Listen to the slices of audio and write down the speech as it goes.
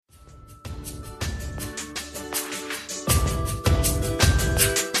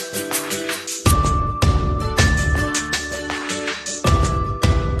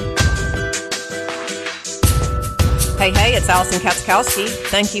Hey, it's Allison Katzkowski.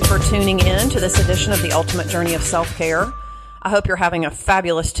 Thank you for tuning in to this edition of The Ultimate Journey of Self-Care. I hope you're having a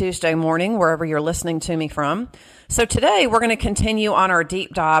fabulous Tuesday morning wherever you're listening to me from. So today we're going to continue on our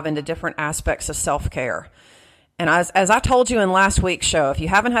deep dive into different aspects of self-care. And as I told you in last week's show, if you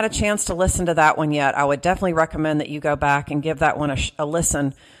haven't had a chance to listen to that one yet, I would definitely recommend that you go back and give that one a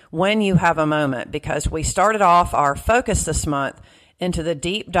listen when you have a moment, because we started off our focus this month into the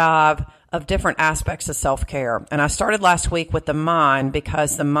deep dive of different aspects of self-care. And I started last week with the mind,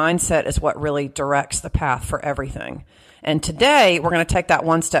 because the mindset is what really directs the path for everything. And today we're going to take that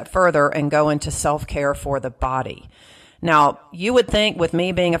one step further and go into self-care for the body. Now, you would think with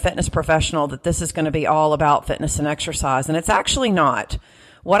me being a fitness professional that this is going to be all about fitness and exercise, and it's actually not.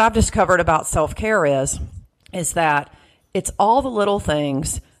 What I've discovered about self-care is that it's all the little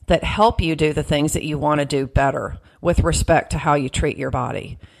things that help you do the things that you want to do better with respect to how you treat your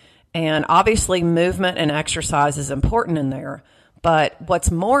body. And obviously movement and exercise is important in there, but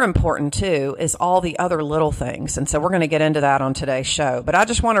what's more important too is all the other little things. And so we're going to get into that on today's show. But I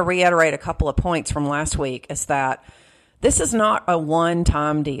just want to reiterate a couple of points from last week, is that this is not a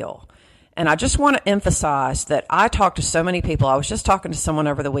one-time deal. And I just want to emphasize that I talk to so many people. I was just talking to someone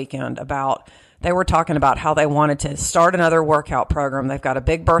over the weekend they were talking about how they wanted to start another workout program. They've got a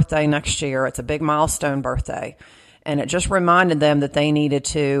big birthday next year. It's a big milestone birthday. And it just reminded them that they needed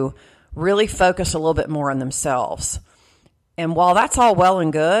to really focus a little bit more on themselves. And while that's all well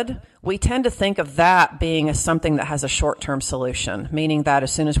and good, we tend to think of that being something that has a short-term solution, meaning that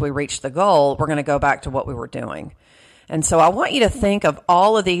as soon as we reach the goal, we're going to go back to what we were doing. And so I want you to think of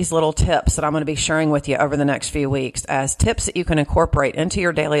all of these little tips that I'm going to be sharing with you over the next few weeks as tips that you can incorporate into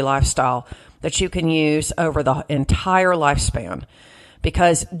your daily lifestyle that you can use over the entire lifespan.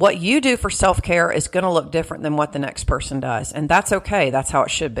 Because what you do for self-care is going to look different than what the next person does. And that's okay. That's how it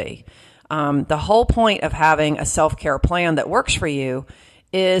should be. The whole point of having a self-care plan that works for you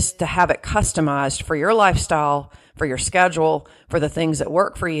is to have it customized for your lifestyle, for your schedule, for the things that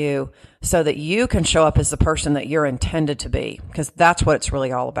work for you, so that you can show up as the person that you're intended to be, because that's what it's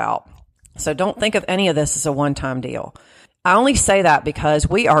really all about. So don't think of any of this as a one-time deal. I only say that because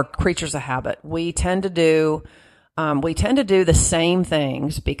we are creatures of habit. We tend to do the same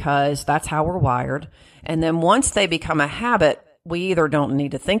things because that's how we're wired. And then once they become a habit, we either don't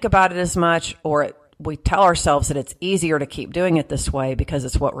need to think about it as much, or we tell ourselves that it's easier to keep doing it this way because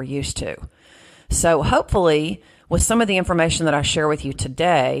it's what we're used to. So hopefully, with some of the information that I share with you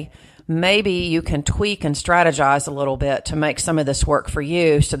today, maybe you can tweak and strategize a little bit to make some of this work for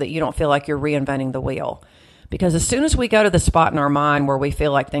you so that you don't feel like you're reinventing the wheel. Because as soon as we go to the spot in our mind where we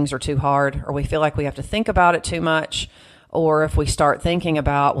feel like things are too hard, or we feel like we have to think about it too much, or if we start thinking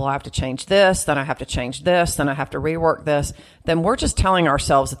about, well, I have to change this, then I have to change this, then I have to rework this, then we're just telling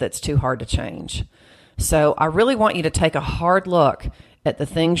ourselves that it's too hard to change. So I really want you to take a hard look at the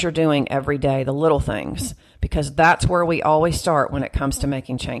things you're doing every day, the little things, because that's where we always start when it comes to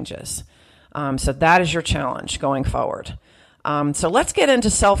making changes. So that is your challenge going forward. So let's get into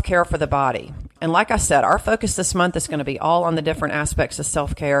self-care for the body. And like I said, our focus this month is going to be all on the different aspects of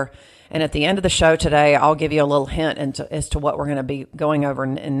self-care. And at the end of the show today, I'll give you a little hint as to what we're going to be going over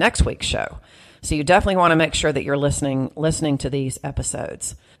in next week's show. So you definitely want to make sure that you're listening to these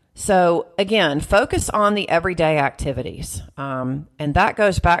episodes. So again, focus on the everyday activities. And that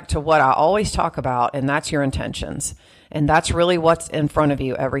goes back to what I always talk about, and that's your intentions. And that's really what's in front of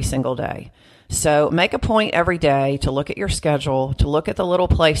you every single day. So make a point every day to look at your schedule, to look at the little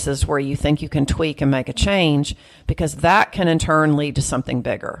places where you think you can tweak and make a change, because that can in turn lead to something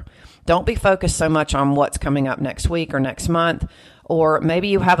bigger. Don't be focused so much on what's coming up next week or next month, or maybe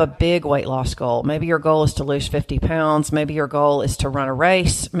you have a big weight loss goal. Maybe your goal is to lose 50 pounds. Maybe your goal is to run a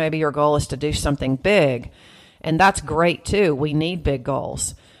race. Maybe your goal is to do something big. And that's great too. We need big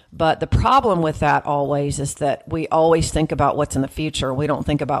goals. But the problem with that always is that we always think about what's in the future. We don't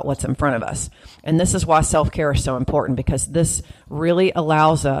think about what's in front of us. And this is why self-care is so important, because this really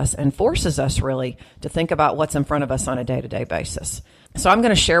allows us and forces us really to think about what's in front of us on a day-to-day basis. So I'm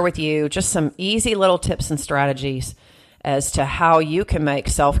going to share with you just some easy little tips and strategies as to how you can make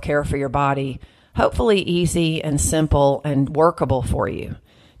self-care for your body hopefully easy and simple and workable for you,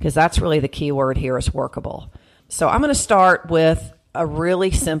 because that's really the key word here, is workable. So I'm going to start with a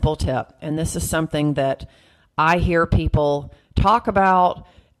really simple tip. And this is something that I hear people talk about,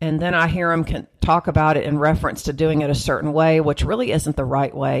 and then I hear them talk about it in reference to doing it a certain way, which really isn't the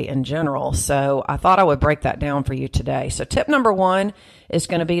right way in general. So I thought I would break that down for you today. So tip number one is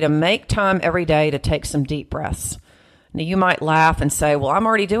going to be to make time every day to take some deep breaths. Now you might laugh and say, well, I'm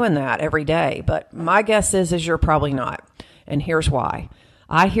already doing that every day, but my guess is you're probably not. And here's why.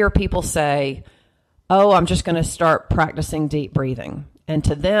 I hear people say, oh, I'm just going to start practicing deep breathing. And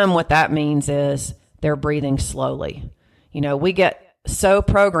to them, what that means is they're breathing slowly. We get so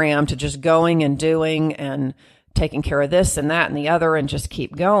programmed to just going and doing and taking care of this and that and the other and just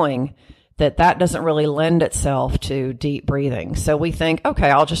keep going that doesn't really lend itself to deep breathing. So we think,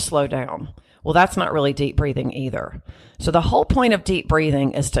 okay, I'll just slow down. Well, that's not really deep breathing either. So the whole point of deep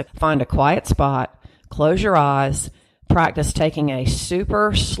breathing is to find a quiet spot, close your eyes, practice taking a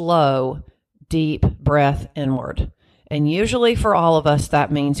super slow, deep breath inward. And usually for all of us,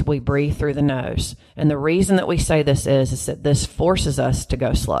 that means we breathe through the nose. And the reason that we say this is that this forces us to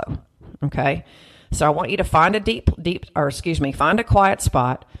go slow. Okay? So I want you to find find a quiet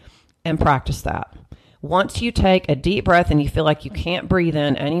spot and practice that. Once you take a deep breath and you feel like you can't breathe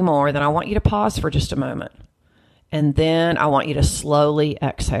in anymore, then I want you to pause for just a moment. And then I want you to slowly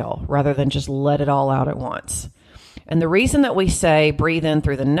exhale rather than just let it all out at once. And the reason that we say breathe in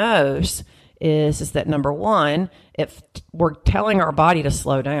through the nose is that number one, if we're telling our body to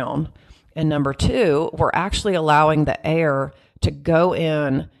slow down, and number two, we're actually allowing the air to go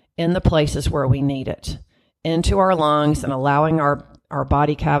in the places where we need it, into our lungs, and allowing our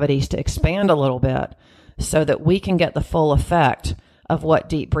body cavities to expand a little bit so that we can get the full effect of what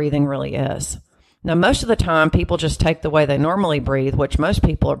deep breathing really is. Now, most of the time, people just take the way they normally breathe, which most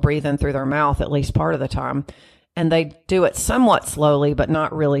people are breathing through their mouth at least part of the time, and they do it somewhat slowly, but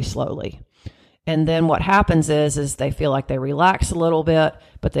not really slowly. And then what happens is they feel like they relax a little bit,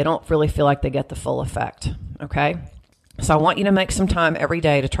 but they don't really feel like they get the full effect. Okay? So I want you to make some time every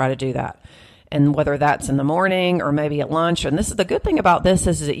day to try to do that. And whether that's in the morning or maybe at lunch, and the good thing about this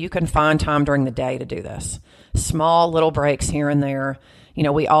is that you can find time during the day to do this. Small little breaks here and there.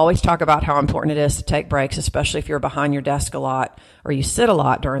 We always talk about how important it is to take breaks, especially if you're behind your desk a lot or you sit a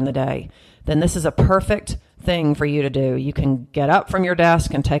lot during the day. Then this is a perfect thing for you to do. You can get up from your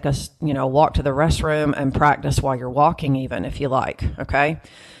desk and take a walk to the restroom and practice while you're walking even if you like, okay?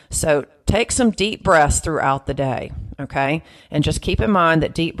 So take some deep breaths throughout the day, okay? And just keep in mind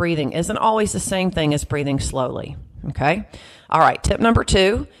that deep breathing isn't always the same thing as breathing slowly, okay? All right, tip number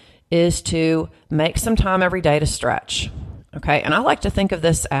 2 is to make some time every day to stretch, okay? And I like to think of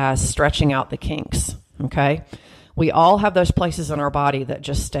this as stretching out the kinks, okay? We all have those places in our body that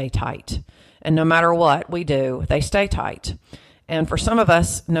just stay tight. And no matter what we do, they stay tight. And for some of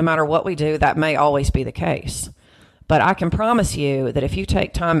us, no matter what we do, that may always be the case. But I can promise you that if you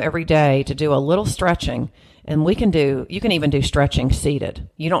take time every day to do a little stretching, and you can even do stretching seated.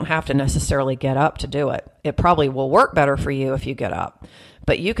 You don't have to necessarily get up to do it. It probably will work better for you if you get up.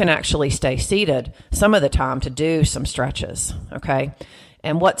 But you can actually stay seated some of the time to do some stretches, okay?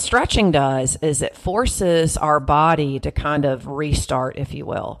 And what stretching does is it forces our body to kind of restart, if you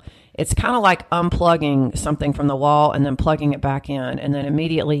will. It's kind of like unplugging something from the wall and then plugging it back in, and then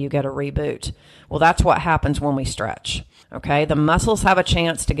immediately you get a reboot. Well, that's what happens when we stretch, okay? The muscles have a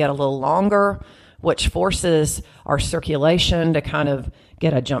chance to get a little longer, which forces our circulation to kind of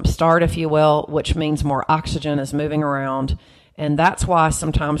get a jump start, if you will, which means more oxygen is moving around. And that's why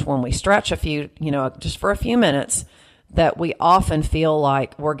sometimes when we stretch just for a few minutes, that we often feel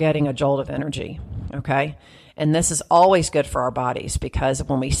like we're getting a jolt of energy, okay? And this is always good for our bodies because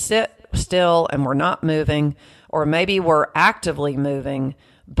when we sit still and we're not moving, or maybe we're actively moving,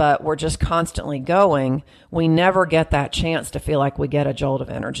 but we're just constantly going, we never get that chance to feel like we get a jolt of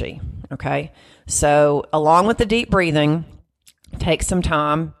energy, okay? So along with the deep breathing, take some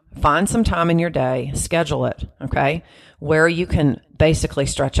time, find some time in your day, schedule it, okay, where you can basically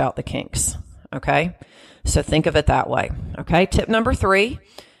stretch out the kinks, okay? So think of it that way, okay? Tip number 3,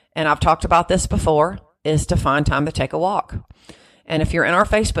 and I've talked about this before, is to find time to take a walk. And if you're in our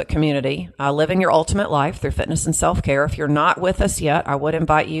Facebook community, Living Your Ultimate Life Through Fitness and Self-Care, if you're not with us yet, I would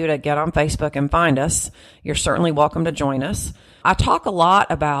invite you to get on Facebook and find us. You're certainly welcome to join us. I talk a lot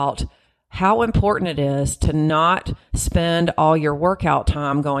about how important it is to not spend all your workout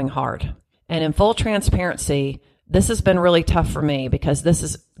time going hard. And in full transparency, this has been really tough for me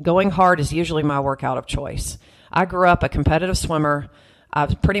because going hard is usually my workout of choice. I grew up a competitive swimmer.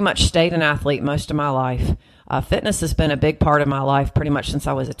 I've pretty much stayed an athlete most of my life. Fitness has been a big part of my life pretty much since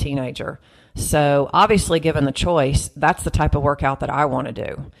I was a teenager. So obviously, given the choice, that's the type of workout that I want to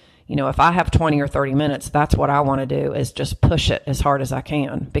do. If I have 20 or 30 minutes, that's what I want to do, is just push it as hard as I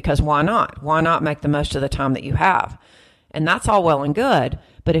can. Because why not? Why not make the most of the time that you have? And that's all well and good.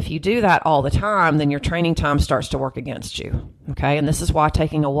 But if you do that all the time, then your training time starts to work against you. Okay. And this is why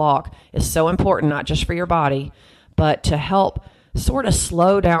taking a walk is so important, not just for your body, but to help sort of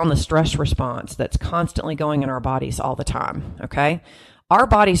slow down the stress response that's constantly going in our bodies all the time, okay? Our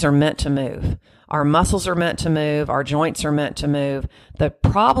bodies are meant to move. Our muscles are meant to move. Our joints are meant to move. The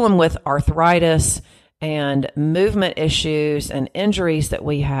problem with arthritis and movement issues and injuries that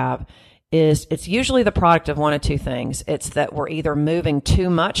we have it's usually the product of one of two things. It's that we're either moving too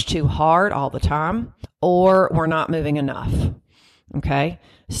much, too hard all the time, or we're not moving enough. Okay.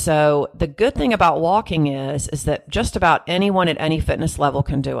 So the good thing about walking is that just about anyone at any fitness level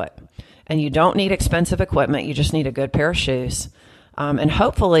can do it. And you don't need expensive equipment. You just need a good pair of shoes. And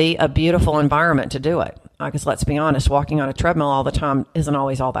hopefully a beautiful environment to do it. Because let's be honest, walking on a treadmill all the time isn't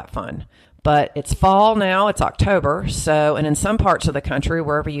always all that fun. But it's fall now, it's October. So, and in some parts of the country,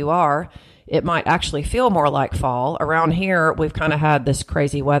 wherever you are, it might actually feel more like fall. Around here, we've kind of had this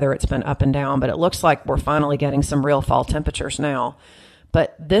crazy weather. It's been up and down, but it looks like we're finally getting some real fall temperatures now.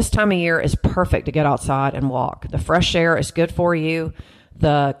 But this time of year is perfect to get outside and walk. The fresh air is good for you.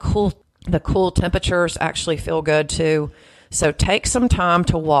 The cool temperatures actually feel good too. So take some time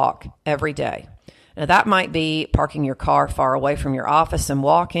to walk every day. Now that might be parking your car far away from your office and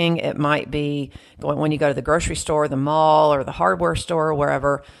walking. It might be going when you go to the grocery store, the mall, or the hardware store, or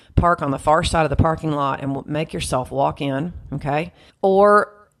wherever, park on the far side of the parking lot and make yourself walk in, okay?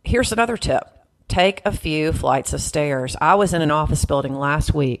 Or here's another tip. Take a few flights of stairs. I was in an office building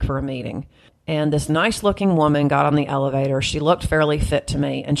last week for a meeting, and this nice looking woman got on the elevator. She looked fairly fit to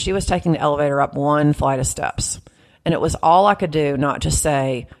me, and she was taking the elevator up one flight of steps. And it was all I could do not to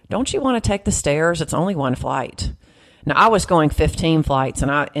say, don't you want to take the stairs? It's only one flight. Now, I was going 15 flights,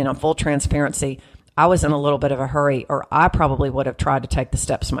 and in full transparency, I was in a little bit of a hurry, or I probably would have tried to take the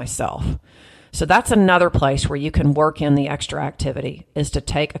steps myself. So that's another place where you can work in the extra activity, is to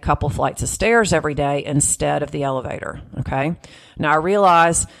take a couple flights of stairs every day instead of the elevator, okay? Now, I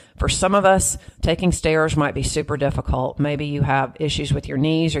realize for some of us, taking stairs might be super difficult. Maybe you have issues with your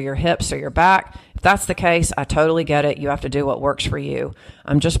knees or your hips or your back. If that's the case, I totally get it. You have to do what works for you.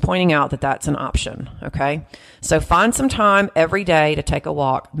 I'm just pointing out that that's an option, okay? So find some time every day to take a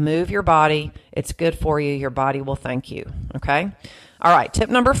walk. Move your body. It's good for you. Your body will thank you, okay? All right, tip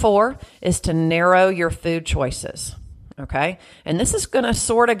number 4 is to narrow your food choices, okay? And this is going to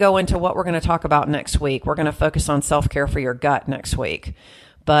sort of go into what we're going to talk about next week. We're going to focus on self-care for your gut next week.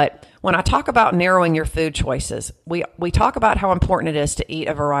 But when I talk about narrowing your food choices, we talk about how important it is to eat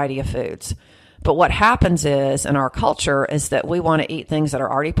a variety of foods. But what happens is, in our culture, is that we want to eat things that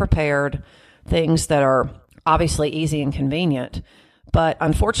are already prepared, things that are obviously easy and convenient. But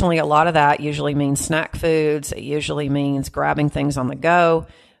unfortunately, a lot of that usually means snack foods. It usually means grabbing things on the go.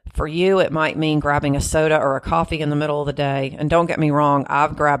 For you, it might mean grabbing a soda or a coffee in the middle of the day. And don't get me wrong,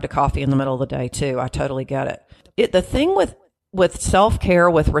 I've grabbed a coffee in the middle of the day too. I totally get it. The thing with self-care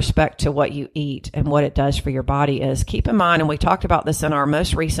with respect to what you eat and what it does for your body is, keep in mind, and we talked about this in our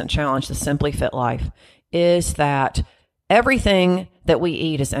most recent challenge, the Simply Fit Life, is that everything that we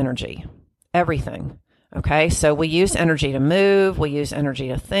eat is energy. Everything. Okay, so we use energy to move, we use energy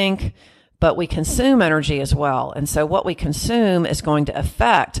to think, but we consume energy as well. And so what we consume is going to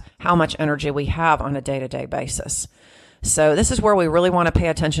affect how much energy we have on a day-to-day basis. So this is where we really want to pay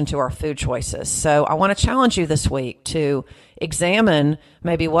attention to our food choices. So I want to challenge you this week to examine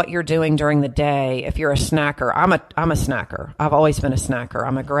maybe what you're doing during the day. If you're a snacker, I'm a snacker. I've always been a snacker.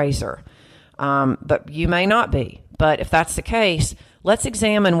 I'm a grazer. But you may not be. But if that's the case, let's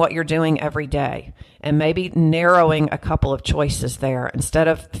examine what you're doing every day and maybe narrowing a couple of choices there. Instead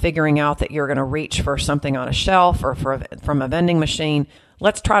of figuring out that you're going to reach for something on a shelf or from a vending machine,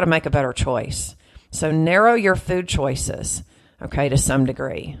 let's try to make a better choice. So narrow your food choices, okay, to some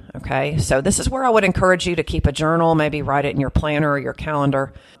degree, okay? So this is where I would encourage you to keep a journal, maybe write it in your planner or your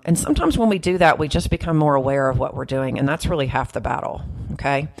calendar. And sometimes when we do that, we just become more aware of what we're doing, and that's really half the battle,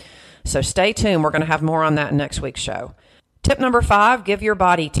 okay? So stay tuned. We're going to have more on that in next week's show. Tip number 5, give your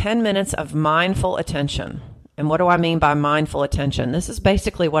body 10 minutes of mindful attention. And what do I mean by mindful attention? This is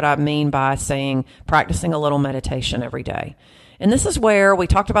basically what I mean by saying practicing a little meditation every day. And this is where we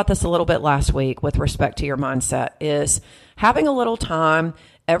talked about this a little bit last week with respect to your mindset, is having a little time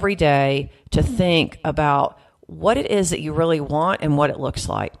every day to think about what it is that you really want and what it looks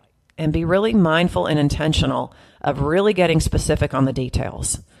like, and be really mindful and intentional of really getting specific on the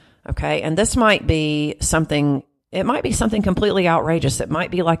details. Okay. And this might be something, it might be something completely outrageous. It might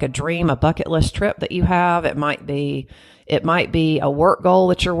be like a dream, a bucket list trip that you have. It might be a work goal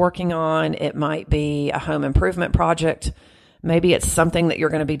that you're working on. It might be a home improvement project. Maybe it's something that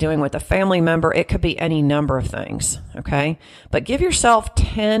you're going to be doing with a family member. It could be any number of things, okay? But give yourself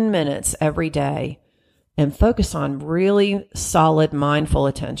 10 minutes every day and focus on really solid, mindful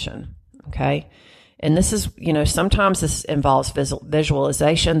attention, okay? And this is, sometimes this involves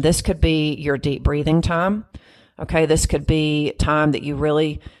visualization. This could be your deep breathing time, okay? This could be time that you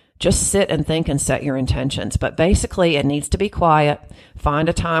really Just sit and think and set your intentions. But basically, it needs to be quiet. Find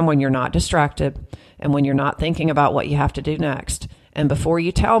a time when you're not distracted and when you're not thinking about what you have to do next. And before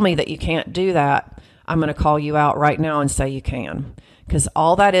you tell me that you can't do that, I'm going to call you out right now and say you can. Because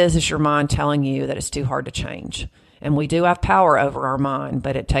all that is your mind telling you that it's too hard to change. And we do have power over our mind,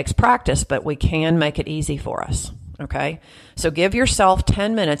 but it takes practice, but we can make it easy for us. Okay? So give yourself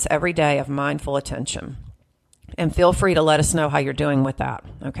 10 minutes every day of mindful attention. And feel free to let us know how you're doing with that.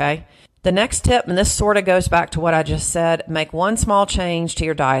 Okay? The next tip, and this sort of goes back to what I just said, make one small change to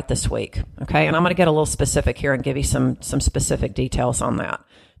your diet this week. Okay? And I'm going to get a little specific here and give you some specific details on that.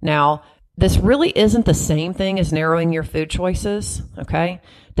 Now, this really isn't the same thing as narrowing your food choices. Okay?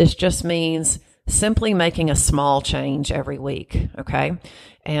 This just means simply making a small change every week. Okay?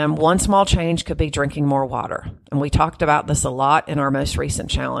 And one small change could be drinking more water. And we talked about this a lot in our most recent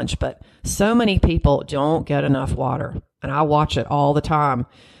challenge, but so many people don't get enough water. And I watch it all the time,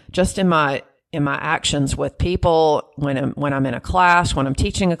 just in my actions with people, when I'm in a class, when I'm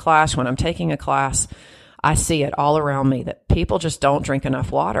teaching a class, when I'm taking a class, I see it all around me that people just don't drink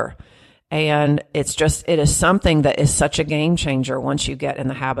enough water. And it is something that is such a game changer once you get in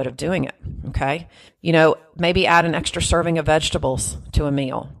the habit of doing it. Okay. Maybe add an extra serving of vegetables to a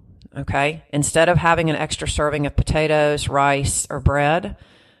meal. Okay. Instead of having an extra serving of potatoes, rice, or bread,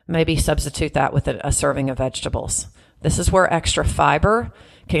 maybe substitute that with a serving of vegetables. This is where extra fiber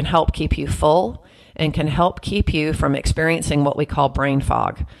can help keep you full and can help keep you from experiencing what we call brain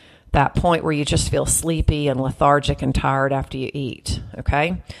fog. That point where you just feel sleepy and lethargic and tired after you eat.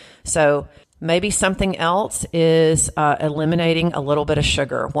 Okay. So maybe something else is eliminating a little bit of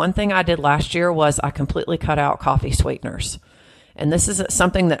sugar. One thing I did last year was I completely cut out coffee sweeteners. And this is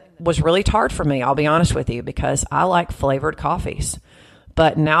something that was really hard for me, I'll be honest with you, because I like flavored coffees.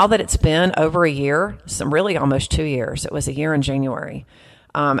 But now that it's been over a year, really almost 2 years, it was a year in January.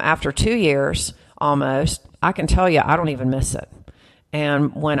 After 2 years almost, I can tell you I don't even miss it.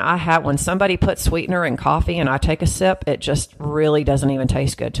 And when somebody puts sweetener in coffee and I take a sip, it just really doesn't even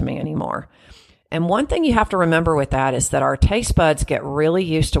taste good to me anymore. And one thing you have to remember with that is that our taste buds get really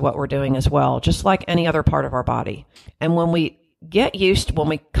used to what we're doing as well, just like any other part of our body. And when we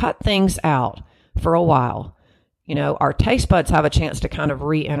cut things out for a while, our taste buds have a chance to kind of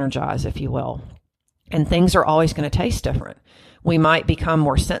re-energize, if you will. And things are always going to taste different. We might become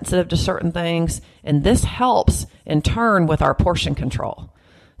more sensitive to certain things, and this helps in turn with our portion control.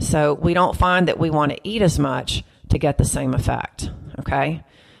 So we don't find that we want to eat as much to get the same effect. Okay.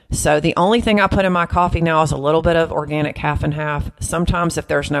 So the only thing I put in my coffee now is a little bit of organic half and half. Sometimes if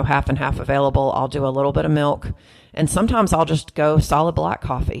there's no half and half available, I'll do a little bit of milk, and sometimes I'll just go solid black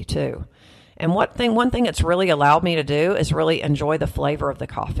coffee too. And one thing it's really allowed me to do is really enjoy the flavor of the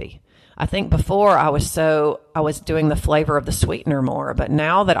coffee. I think before I was doing the flavor of the sweetener more, but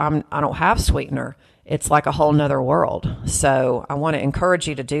now that I don't have sweetener, it's like a whole nother world. So I want to encourage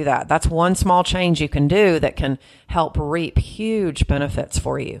you to do that. That's one small change you can do that can help reap huge benefits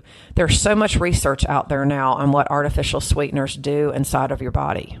for you. There's so much research out there now on what artificial sweeteners do inside of your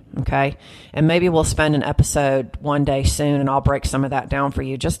body. Okay. And maybe we'll spend an episode one day soon and I'll break some of that down for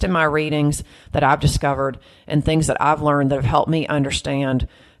you, just in my readings that I've discovered and things that I've learned that have helped me understand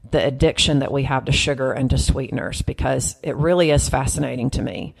the addiction that we have to sugar and to sweeteners, because it really is fascinating to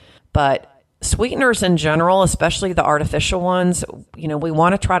me. But sweeteners in general, especially the artificial ones, we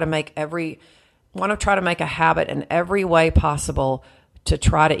want to try to make a habit in every way possible to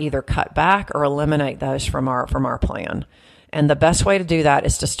try to either cut back or eliminate those from our plan. And the best way to do that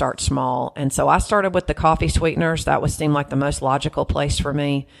is to start small. And so I started with the coffee sweeteners. That seemed like the most logical place for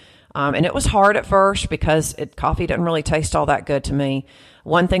me. And it was hard at first because coffee didn't really taste all that good to me.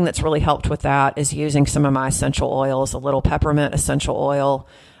 One thing that's really helped with that is using some of my essential oils, a little peppermint essential oil.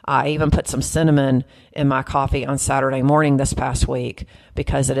 I even put some cinnamon in my coffee on Saturday morning this past week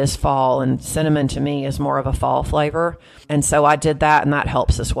because it is fall, and cinnamon to me is more of a fall flavor. And so I did that, and that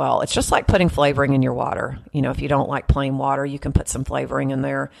helps as well. It's just like putting flavoring in your water. If you don't like plain water, you can put some flavoring in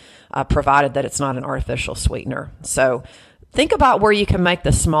there, provided that it's not an artificial sweetener. So think about where you can make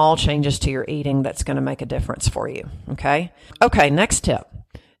the small changes to your eating that's going to make a difference for you. Okay. Okay. Next tip.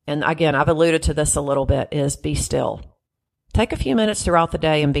 And again, I've alluded to this a little bit, is be still. Take a few minutes throughout the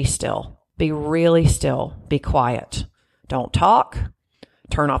day and be still. Be really still. Be quiet. Don't talk.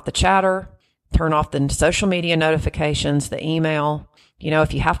 Turn off the chatter. Turn off the social media notifications, the email.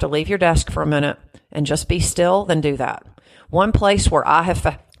 If you have to leave your desk for a minute and just be still, then do that. One place where I have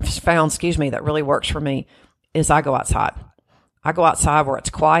found, that really works for me is I go outside. I go outside where it's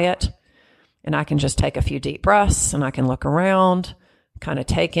quiet and I can just take a few deep breaths and I can look around, kind of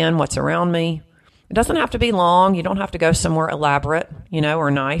take in what's around me. It doesn't have to be long. You don't have to go somewhere elaborate,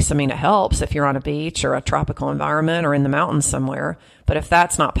 or nice. I mean, it helps if you're on a beach or a tropical environment or in the mountains somewhere. But if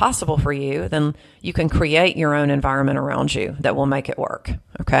that's not possible for you, then you can create your own environment around you that will make it work.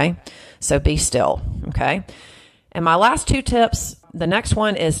 Okay. So be still. Okay. And my last 2 tips, the next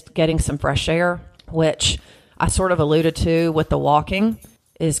one is getting some fresh air, which I sort of alluded to with the walking,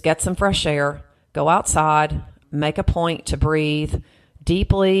 is get some fresh air, go outside, make a point to breathe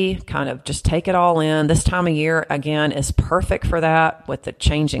deeply, kind of just take it all in. This time of year, again, is perfect for that with the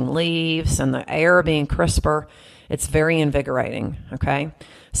changing leaves and the air being crisper. It's very invigorating, okay?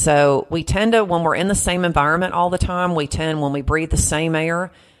 So we tend to, when we're in the same environment all the time, when we breathe the same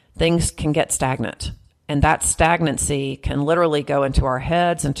air, things can get stagnant. And that stagnancy can literally go into our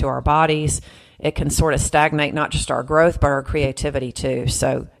heads, into our bodies. It can sort of stagnate not just our growth, but our creativity too.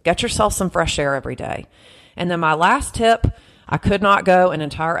 So get yourself some fresh air every day. And then my last tip, I could not go an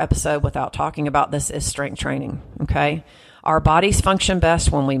entire episode without talking about this, is strength training, okay? Our bodies function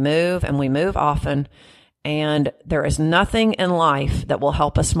best when we move, and we move often, and there is nothing in life that will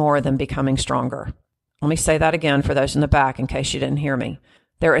help us more than becoming stronger. Let me say that again for those in the back in case you didn't hear me.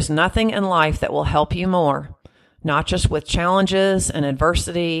 There is nothing in life that will help you more, not just with challenges and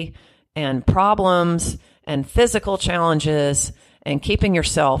adversity and problems and physical challenges and keeping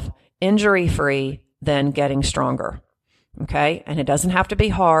yourself injury-free, than getting stronger. Okay. And it doesn't have to be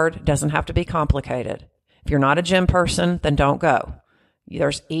hard. It doesn't have to be complicated. If you're not a gym person, then don't go.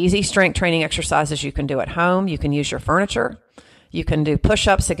 There's easy strength training exercises you can do at home. You can use your furniture. You can do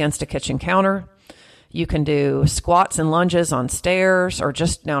push-ups against a kitchen counter. You can do squats and lunges on stairs or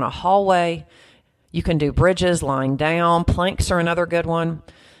just down a hallway. You can do bridges lying down. Planks are another good one.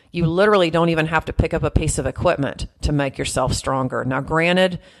 You literally don't even have to pick up a piece of equipment to make yourself stronger. Now,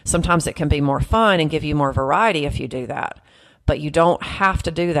 granted, sometimes it can be more fun and give you more variety if you do that, but you don't have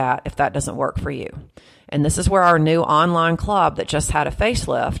to do that if that doesn't work for you. And this is where our new online club that just had a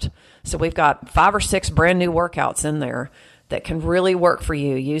facelift. So we've got 5 or 6 brand new workouts in there that can really work for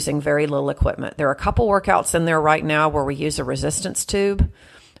you using very little equipment. There are a couple workouts in there right now where we use a resistance tube.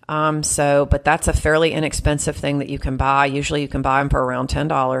 But that's a fairly inexpensive thing that you can buy. Usually you can buy them for around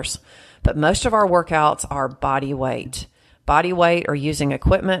 $10, but most of our workouts are body weight or using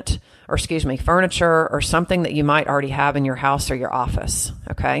equipment furniture or something that you might already have in your house or your office.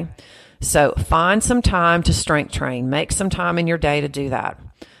 Okay. So find some time to strength train, make some time in your day to do that.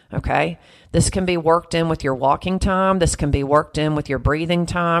 Okay. This can be worked in with your walking time. This can be worked in with your breathing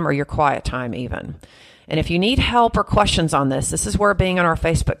time or your quiet time even. And if you need help or questions on this is where being in our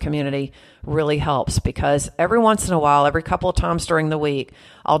Facebook community really helps, because every once in a while, every couple of times during the week,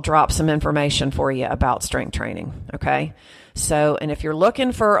 I'll drop some information for you about strength training. Okay. So, and if you're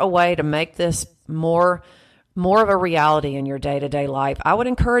looking for a way to make this more of a reality in your day-to-day life, I would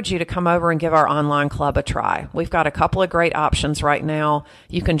encourage you to come over and give our online club a try. We've got a couple of great options right now.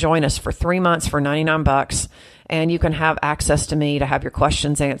 You can join us for 3 months for $99. And you can have access to me to have your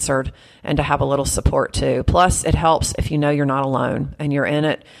questions answered and to have a little support too. Plus, it helps if you know you're not alone and you're in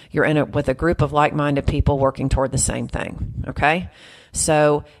it with a group of like-minded people working toward the same thing. Okay?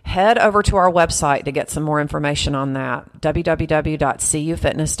 So head over to our website to get some more information on that,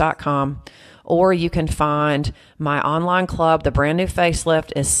 www.cufitness.com, or you can find my online club. The brand new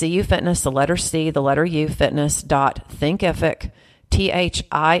facelift is CU Fitness, the letter C, the letter U, fitness.thinkific,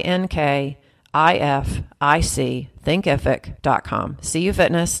 THINKIFIC, thinkific.com,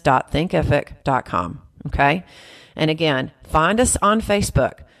 cufitness.thinkific.com. Okay. And again, find us on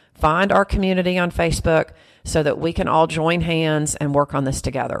Facebook, find our community on Facebook so that we can all join hands and work on this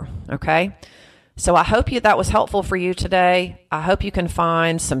together. Okay. So I hope that was helpful for you today. I hope you can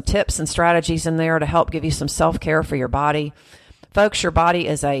find some tips and strategies in there to help give you some self-care for your body. Folks, your body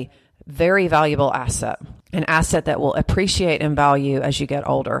is a very valuable asset, an asset that will appreciate in value as you get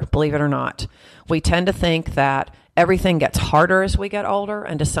older, believe it or not. We tend to think that everything gets harder as we get older,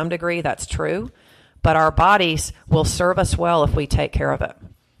 and to some degree that's true, but our bodies will serve us well if we take care of it,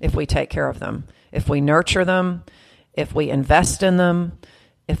 if we take care of them, if we nurture them, if we invest in them,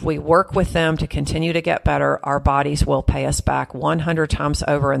 if we work with them to continue to get better. Our bodies will pay us back 100 times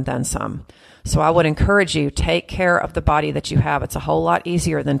over and then some. So I would encourage you, take care of the body that you have. It's a whole lot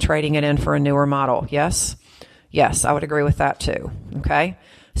easier than trading it in for a newer model. Yes? Yes, I would agree with that too. Okay?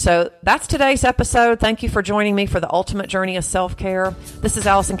 So that's today's episode. Thank you for joining me for the ultimate journey of self-care. This is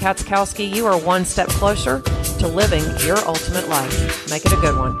Allison Katzkowski. You are one step closer to living your ultimate life. Make it a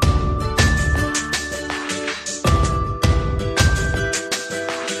good one.